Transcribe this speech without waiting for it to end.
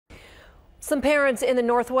Some parents in the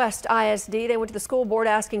Northwest ISD, they went to the school board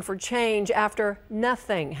asking for change after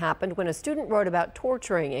nothing happened when a student wrote about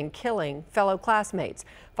torturing and killing fellow classmates.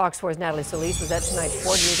 Fox 4's Natalie Solis was at tonight's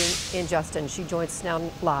board meeting in Justin. She joins us now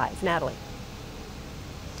live. Natalie.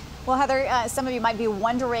 Well, Heather, some of you might be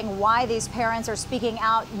wondering why these parents are speaking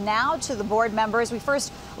out now to the board members. We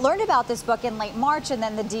first learned about this book in late March, and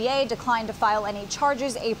then the DA declined to file any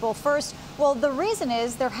charges April 1st. Well, the reason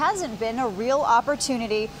is there hasn't been a real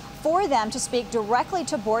opportunity for them to speak directly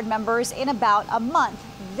to board members in about a month.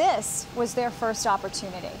 This was their first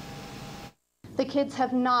opportunity. The kids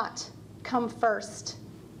have not come first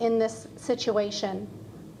in this situation.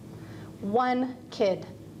 One kid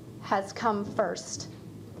has come first.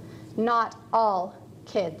 Not all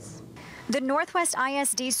kids. The Northwest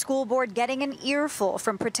ISD School Board getting an earful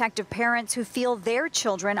from protective parents who feel their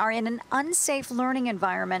children are in an unsafe learning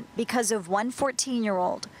environment because of one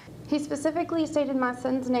 14-year-old. He specifically stated my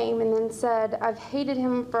son's name and then said, "I've hated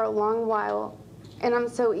him for a long while, and I'm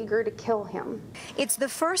so eager to kill him." It's the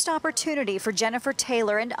first opportunity for Jennifer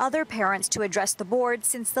Taylor and other parents to address the board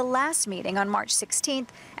since the last meeting on March 16th,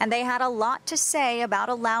 and they had a lot to say about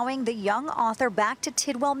allowing the young author back to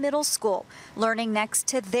Tidwell Middle School, learning next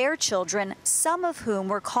to their children, some of whom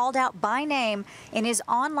were called out by name in his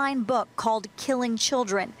online book called Killing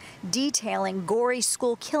Children, detailing gory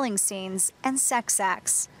school killing scenes and sex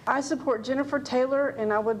acts. I support Jennifer Taylor,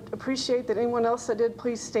 and I would appreciate that anyone else that did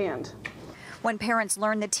please stand. When parents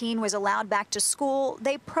learned the teen was allowed back to school,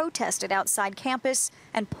 they protested outside campus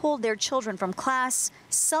and pulled their children from class.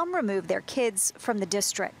 Some removed their kids from the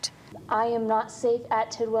district. I am not safe at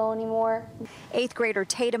Tidwell anymore. 8th grader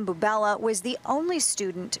Tatum Bubella was the only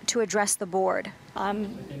student to address the board.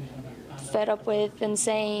 I'm fed up with them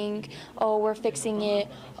saying, "Oh, we're fixing it.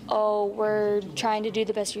 Oh, we're trying to do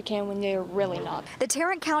the best we can," when they're really not. The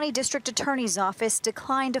Tarrant County District Attorney's Office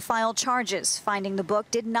declined to file charges, finding the book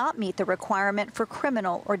did not meet the requirement for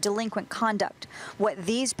criminal or delinquent conduct. What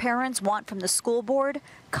these parents want from the school board?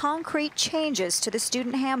 Concrete changes to the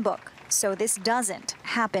student handbook, so this doesn't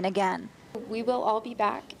happen again. We will all be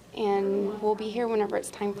back, and we'll be here whenever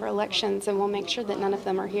it's time for elections, and we'll make sure that none of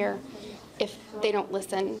them are here if they don't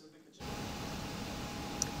listen.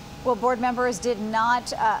 Well, board members did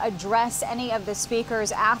not address any of the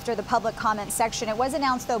speakers after the public comment section. It was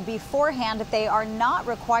announced, though, beforehand that they are not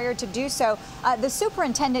required to do so. The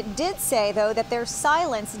superintendent did say, though, that their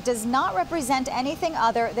silence does not represent anything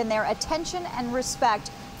other than their attention and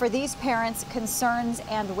respect for these parents' concerns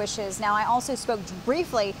and wishes. Now, I also spoke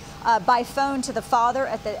briefly by phone to the father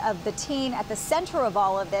of the teen at the center of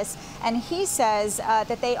all of this, and he says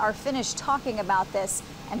that they are finished talking about this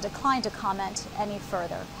and declined to comment any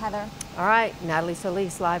further. Heather? All right, Natalie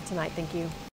Solis live tonight. Thank you.